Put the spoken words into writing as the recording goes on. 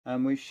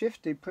and we've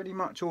shifted pretty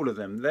much all of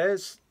them.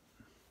 There's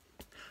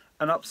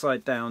an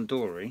upside down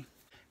dory.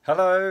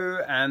 Hello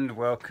and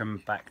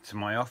welcome back to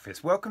my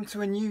office. Welcome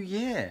to a new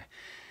year.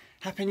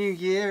 Happy New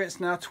Year. It's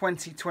now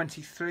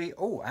 2023.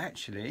 Oh,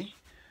 actually,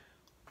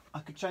 I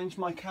could change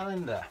my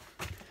calendar.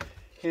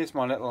 Here's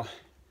my little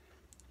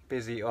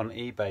busy on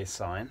eBay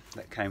sign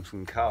that came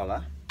from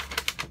Carla.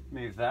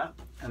 Move that.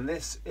 And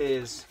this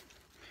is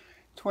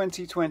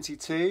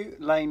 2022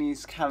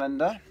 Laney's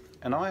calendar.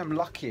 And I am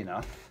lucky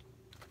enough.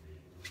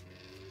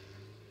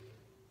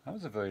 That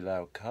was a very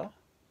loud car.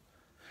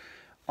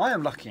 I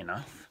am lucky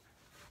enough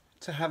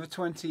to have a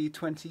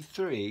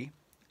 2023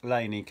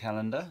 Laney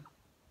calendar.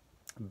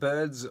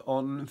 Birds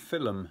on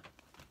film.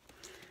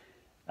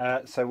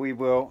 So we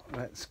will,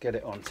 let's get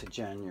it on to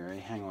January.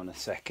 Hang on a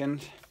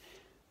second.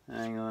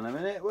 Hang on a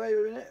minute. Wait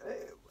a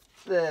minute.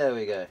 There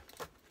we go.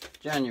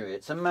 January.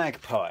 It's a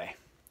magpie.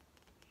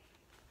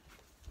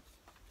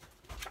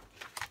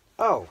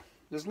 Oh,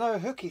 there's no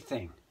hooky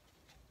thing.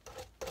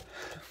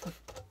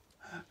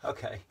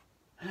 Okay.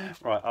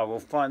 Right, I will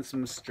find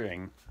some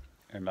string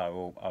and I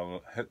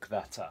will hook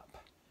that up.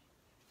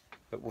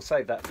 But we'll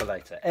save that for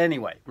later.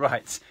 Anyway,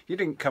 right, you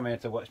didn't come here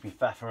to watch me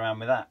faff around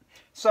with that.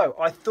 So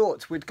I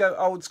thought we'd go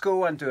old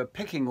school and do a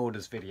picking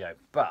orders video,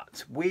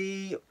 but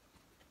we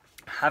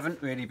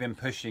haven't really been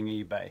pushing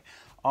eBay.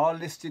 Our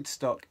listed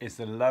stock is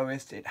the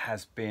lowest it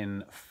has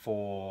been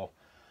for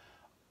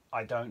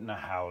I don't know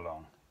how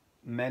long.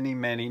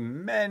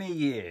 Many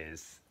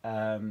years.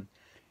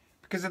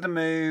 Because of the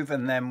move,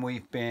 and then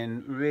we've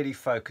been really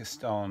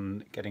focused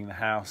on getting the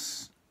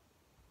house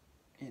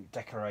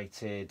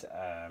decorated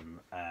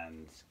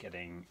and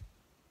getting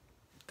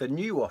the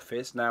new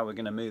office. Now we're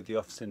going to move the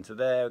office into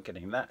there,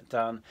 getting that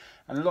done,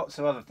 and lots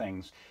of other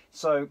things.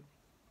 So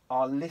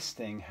our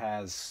listing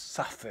has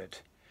suffered,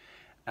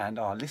 and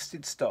our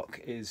listed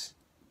stock is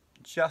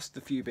just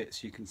the few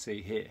bits you can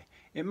see here.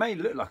 It may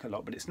look like a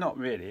lot, but it's not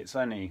really. It's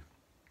only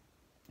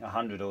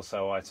 100 or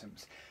so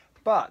items.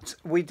 But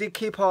we did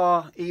keep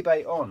our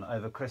eBay on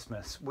over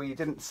Christmas. We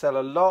didn't sell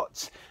a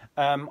lot.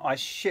 I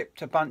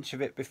shipped a bunch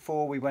of it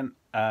before we went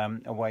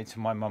away to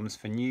my mum's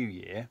for New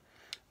Year.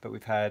 But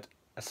we've had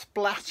a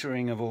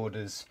splattering of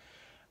orders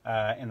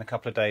in the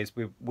couple of days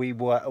we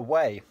were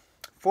away.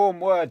 Form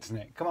words,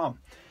 Nick, come on.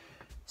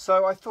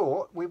 So I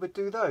thought we would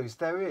do those.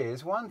 There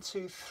is 1,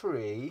 2,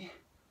 3,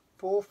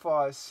 4,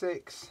 5,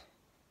 6,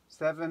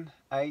 7,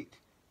 8,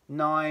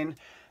 9.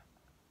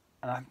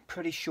 And I'm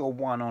pretty sure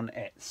one on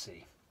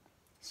Etsy.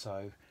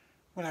 So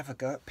we'll have a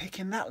go at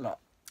picking that lot.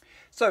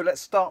 So let's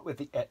start with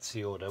the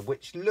Etsy order,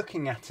 which,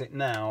 looking at it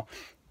now,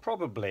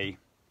 probably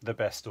the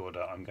best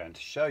order I'm going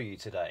to show you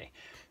today.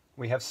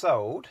 We have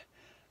sold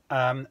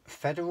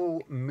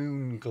Federal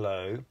Moon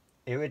Glow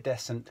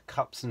Iridescent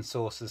Cups and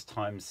Saucers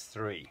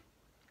 ×3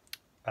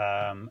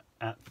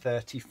 at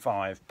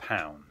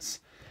 £35.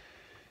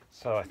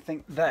 So I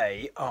think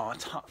they are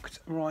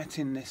tucked right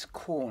in this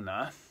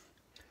corner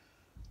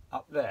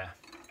up there.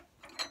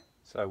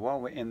 So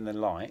while we're in the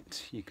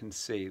light, you can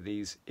see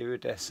these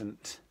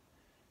iridescent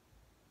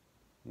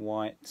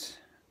white,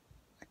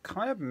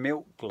 kind of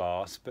milk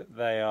glass, but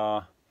they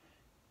are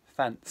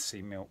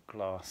fancy milk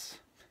glass.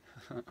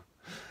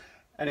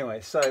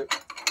 Anyway, so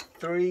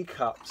 3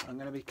 cups. I'm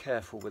going to be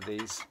careful with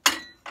these,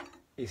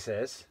 he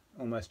says,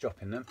 almost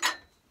dropping them.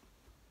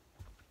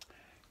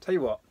 Tell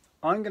you what,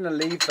 I'm going to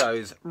leave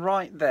those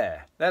right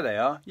there. There they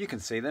are. You can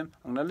see them.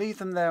 I'm going to leave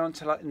them there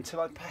until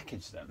I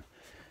package them.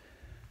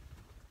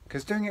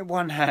 Because doing it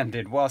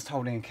one-handed whilst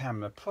holding a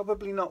camera,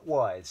 probably not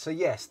wise. So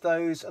yes,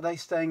 those, are they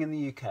staying in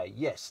the UK?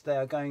 Yes, they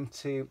are going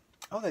to,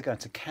 oh, they're going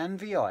to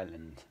Canvey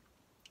Island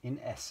in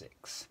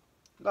Essex.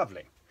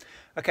 Lovely.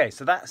 Okay,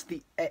 so that's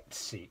the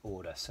Etsy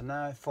order. So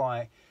now if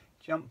I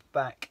jump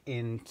back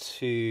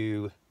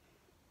into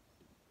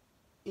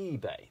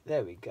eBay,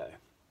 there we go.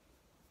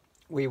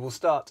 We will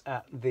start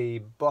at the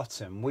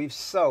bottom. We've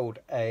sold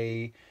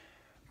a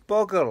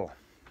Boggle.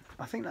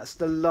 I think that's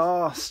the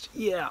last,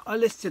 yeah, I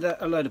listed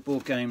a load of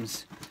board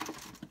games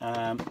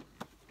and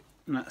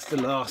that's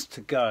the last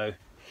to go.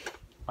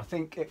 I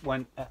think it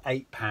went at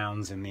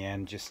 £8 in the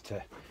end just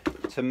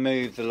to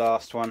move the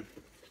last one.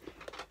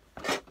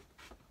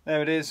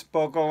 There it is,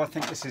 Boggle. I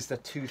think this is the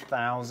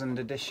 2000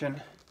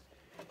 edition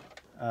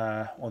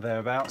or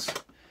thereabouts.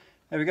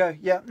 There we go.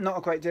 Yeah, not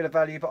a great deal of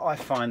value, but I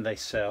find they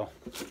sell.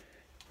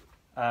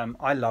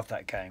 I love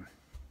that game.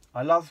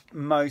 I love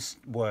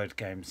most word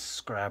games,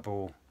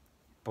 Scrabble,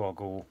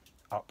 Boggle,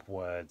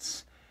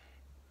 Upwords,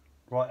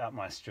 right up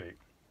my street.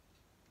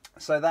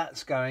 So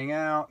that's going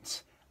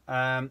out.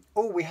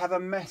 Oh, we have a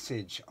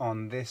message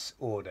on this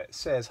order. It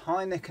says,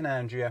 "Hi Nick and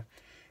Andrea,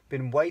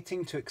 been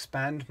waiting to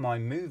expand my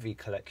movie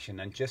collection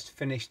and just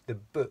finished the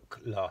book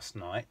last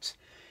night."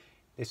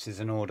 This is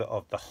an order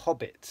of The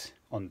Hobbit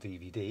on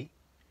DVD.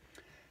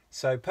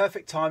 So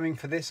perfect timing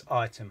for this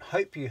item.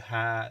 Hope you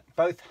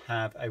both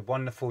have a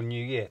wonderful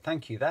new year.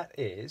 Thank you. That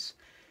is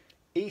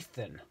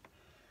Ethan,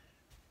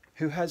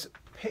 who has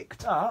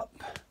picked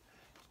up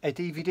a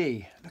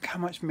DVD. Look how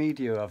much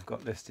media I've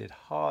got listed.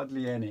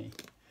 Hardly any.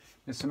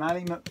 There's some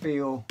Ally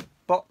McBeal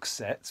box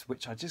sets,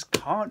 which I just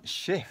can't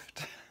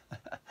shift.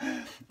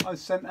 I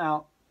sent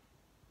out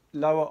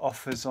lower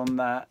offers on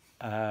that,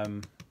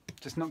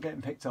 just not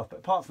getting picked up. But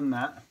apart from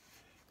that,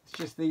 it's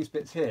just these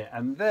bits here.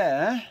 And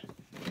there,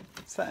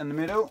 it's that in the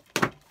middle,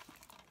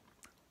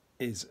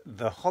 is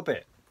The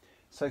Hobbit.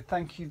 So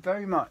thank you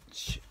very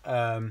much,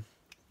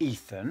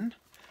 Ethan.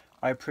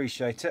 I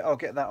appreciate it. I'll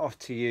get that off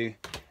to you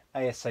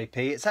ASAP.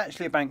 It's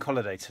actually a bank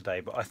holiday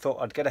today, but I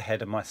thought I'd get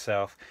ahead of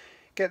myself,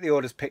 get the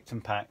orders picked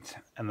and packed,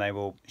 and they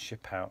will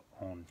ship out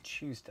on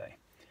Tuesday.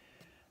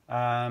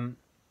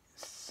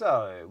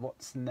 So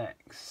what's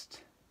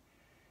next?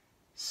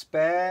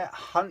 Spare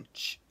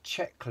hunch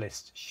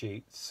checklist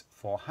sheets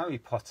for Harry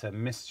Potter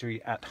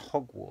Mystery at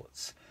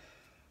Hogwarts.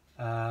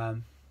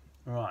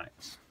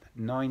 Right,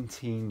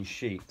 19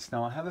 sheets.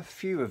 Now I have a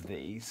few of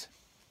these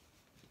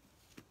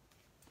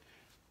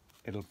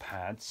little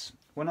pads.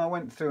 When I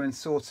went through and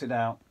sorted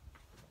out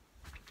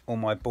all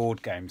my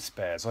board game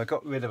spares, I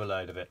got rid of a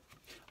load of it.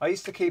 I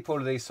used to keep all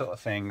of these sort of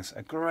things,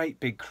 a great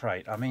big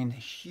crate, I mean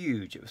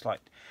huge, it was like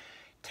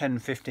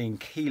 10-15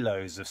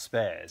 kilos of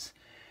spares.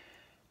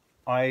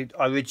 I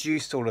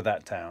reduced all of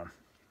that down,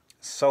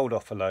 sold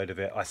off a load of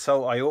it.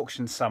 I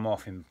auctioned some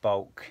off in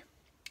bulk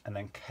and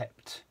then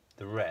kept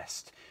the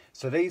rest.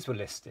 So these were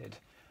listed.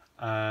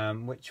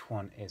 Which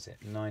one is it?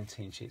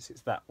 19 sheets,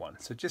 it's that one.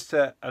 So just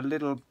a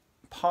little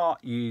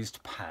part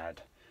used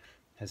pad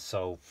has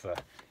sold for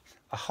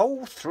a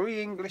whole £3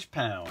 English.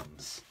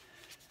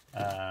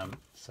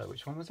 So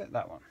which one was it?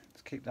 That one.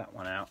 Let's keep that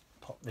one out,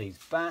 pop these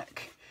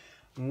back.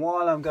 And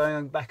while I'm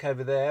going back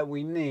over there,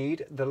 we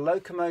need the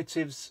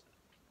Locomotives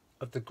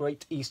of the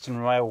Great Eastern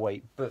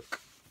Railway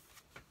book.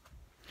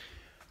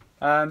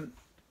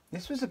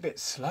 This was a bit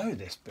slow,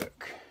 this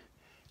book.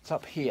 It's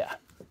up here.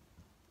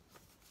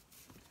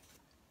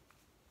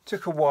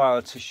 Took a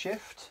while to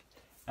shift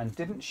and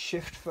didn't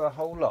shift for a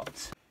whole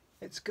lot.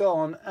 It's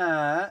gone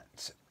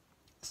at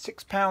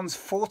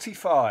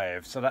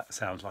 £6.45, so that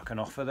sounds like an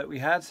offer that we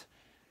had.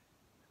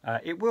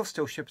 It will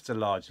still ship as a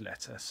large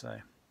letter, so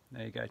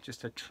there you go,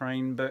 just a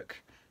train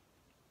book.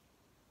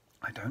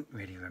 I don't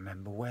really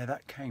remember where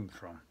that came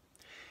from,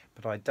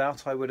 but I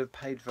doubt I would have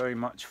paid very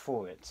much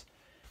for it.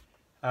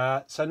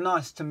 So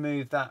nice to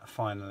move that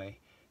finally.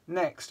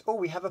 Next, oh,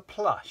 we have a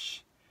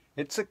plush.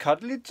 It's a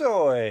cuddly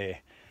toy,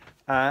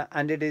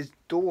 and it is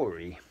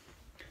Dory.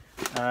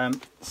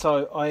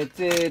 So I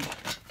did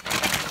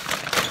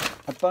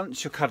a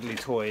bunch of cuddly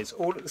toys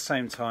all at the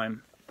same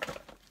time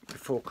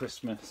before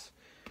Christmas,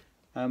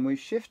 and we've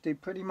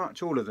shifted pretty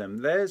much all of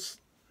them. There's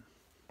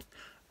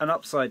an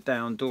upside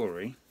down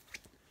Dory.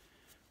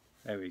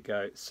 There we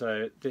go.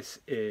 So this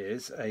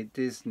is a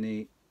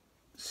Disney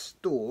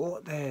store.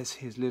 There's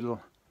his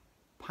little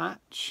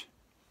patch.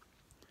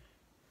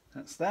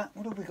 That's that.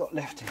 What have we got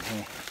left in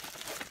here?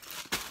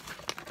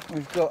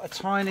 We've got a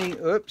tiny,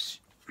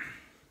 oops,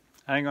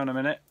 hang on a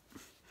minute,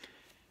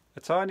 a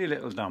tiny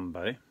little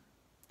Dumbo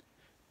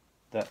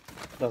that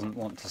doesn't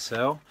want to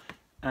sell,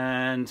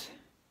 and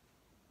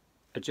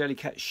a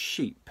Jellycat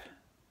sheep.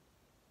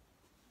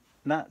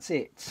 That's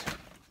it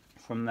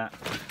from that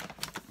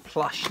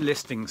plush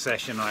listing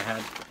session I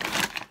had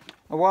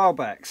a while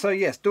back. So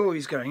yes,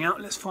 Dory's going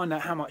out. Let's find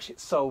out how much it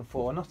sold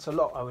for. Not a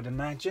lot, I would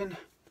imagine.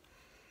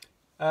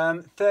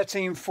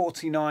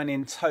 £13.49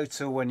 in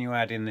total when you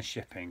add in the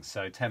shipping,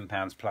 so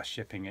 £10 plus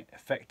shipping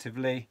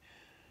effectively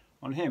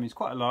on him. It's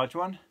quite a large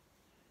one.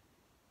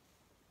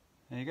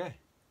 There you go.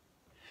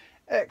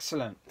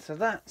 Excellent. So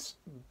that's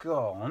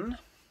gone.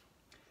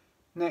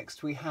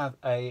 Next we have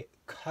a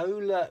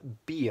Cola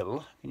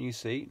Beal. Can you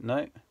see?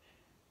 No,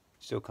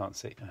 still can't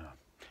see. Oh.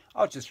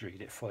 I'll just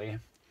read it for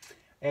you.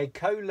 A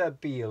Cola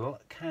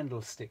Beal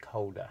candlestick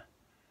holder.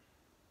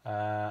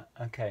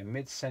 Okay,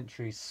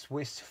 mid-century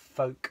Swiss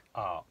folk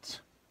art.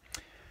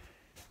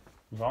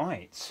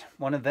 Right,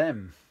 one of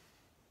them.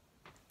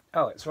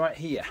 Oh, it's right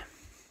here.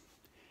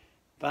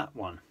 That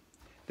one.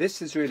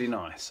 This is really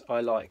nice.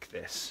 I like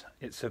this.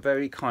 It's a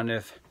very kind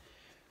of,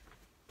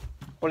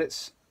 well,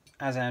 it's,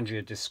 as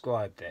Andrea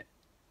described it,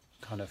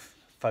 kind of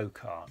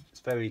folk art.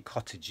 It's very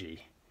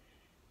cottagey.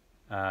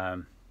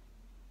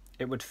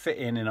 It would fit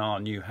in our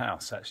new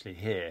house actually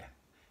here.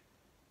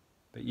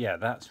 But yeah,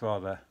 that's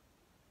rather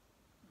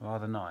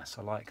nice.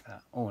 I like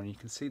that. Oh, and you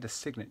can see the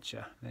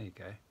signature. There you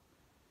go.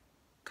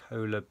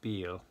 Cola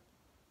Beal.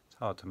 It's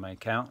hard to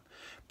make out.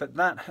 But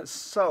that has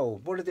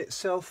sold. What did it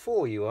sell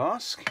for, you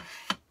ask?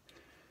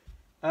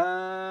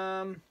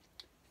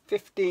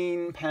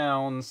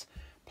 £15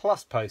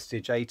 plus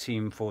postage,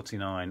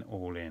 £18.49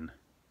 all in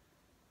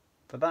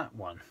for that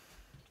one.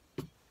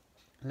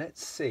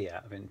 Let's see,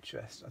 out of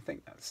interest. I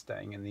think that's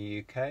staying in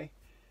the UK.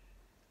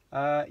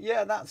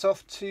 Yeah, that's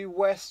off to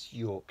West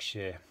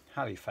Yorkshire.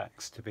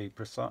 Halifax to be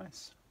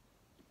precise.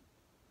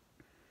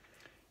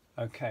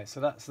 Okay, so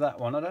that's that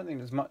one. I don't think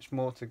there's much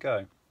more to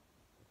go.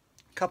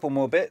 A couple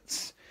more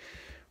bits.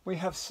 We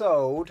have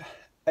sold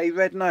a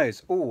red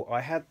nose. Oh, I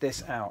had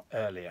this out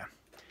earlier.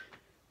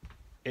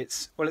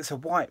 It's a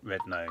white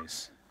red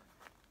nose.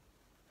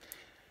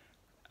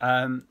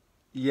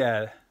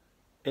 Yeah,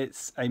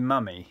 it's a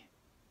mummy.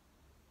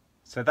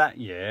 So that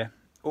year,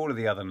 all of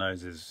the other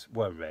noses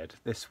were red.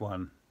 This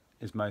one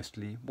is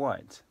mostly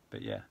white.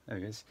 But yeah, there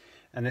it is.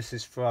 And this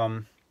is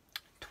from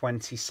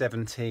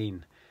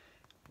 2017.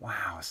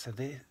 Wow, so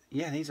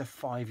these are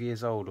 5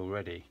 years old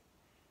already.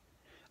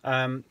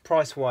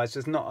 Price wise,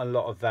 there's not a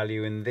lot of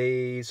value in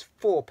these.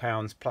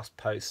 £4 plus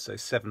post, so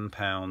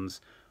 £7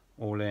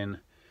 all in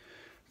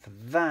for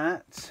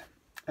that.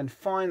 And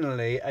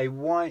finally, a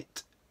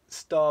white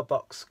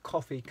Starbucks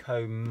Coffee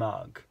Co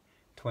mug,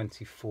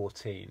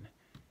 2014.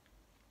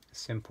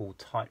 Simple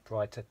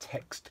typewriter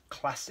text,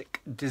 classic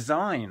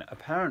design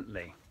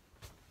apparently.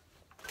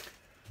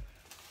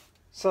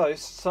 So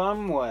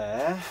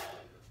somewhere,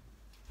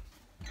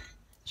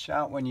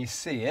 shout when you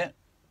see it.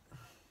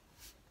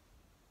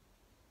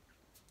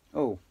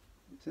 Oh,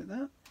 is it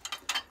that?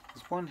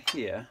 There's one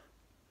here.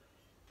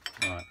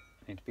 Right,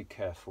 need to be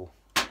careful.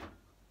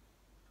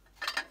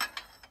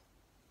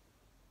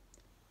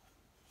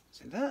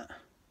 Is it that?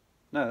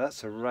 No,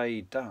 that's a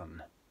Ray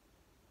Dunn.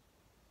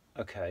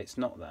 Okay, it's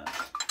not that.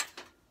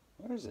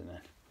 Where is it then?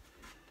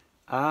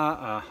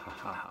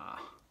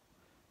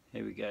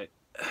 Here we go.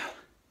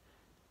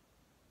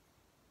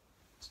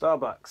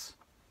 Starbucks.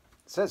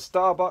 It says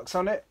Starbucks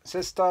on it. It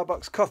says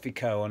Starbucks Coffee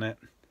Co on it.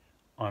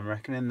 I'm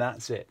reckoning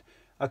that's it.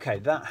 Okay,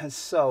 that has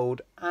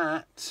sold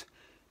at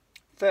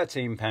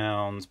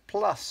 £13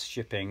 plus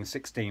shipping,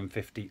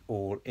 £16.50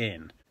 all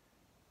in.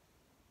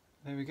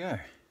 There we go.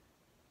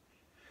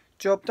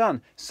 Job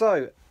done.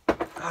 So,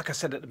 like I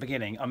said at the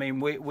beginning, I mean,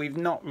 we've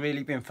not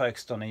really been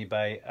focused on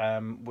eBay.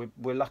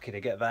 We're lucky to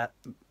get that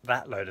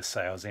load of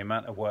sales, the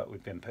amount of work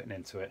we've been putting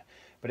into it.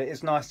 But it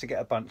is nice to get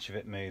a bunch of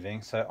it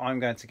moving. So I'm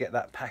going to get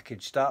that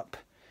packaged up.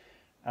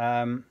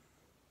 Yeah,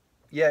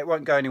 it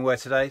won't go anywhere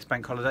today. It's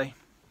bank holiday.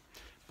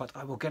 But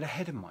I will get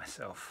ahead of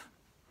myself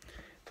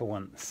for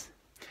once.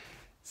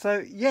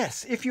 So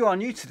yes, if you are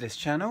new to this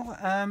channel,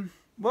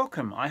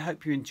 welcome. I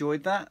hope you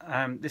enjoyed that.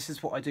 This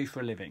is what I do for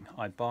a living.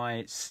 I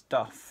buy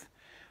stuff,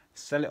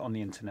 sell it on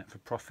the internet for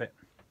profit.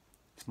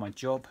 It's my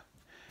job.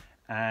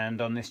 And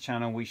on this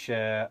channel we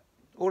share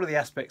all of the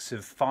aspects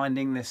of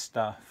finding this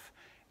stuff,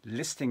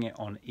 listing it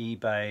on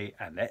eBay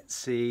and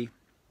Etsy,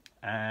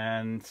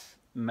 and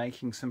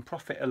making some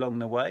profit along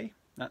the way.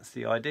 That's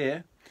the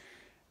idea.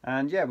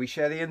 And yeah, we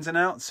share the ins and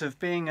outs of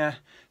being a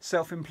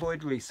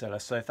self-employed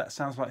reseller. So if that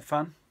sounds like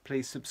fun,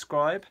 please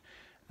subscribe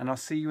and I'll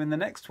see you in the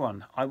next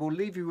one. I will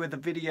leave you with a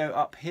video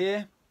up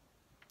here.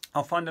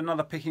 I'll find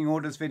another picking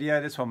orders video.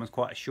 This one was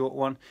quite a short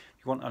one.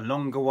 If you want a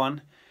longer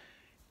one,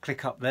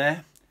 click up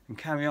there and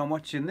carry on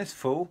watching this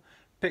fool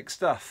pick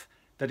stuff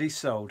that he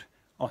sold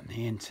on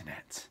the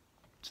internet.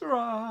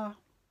 Ta-ra!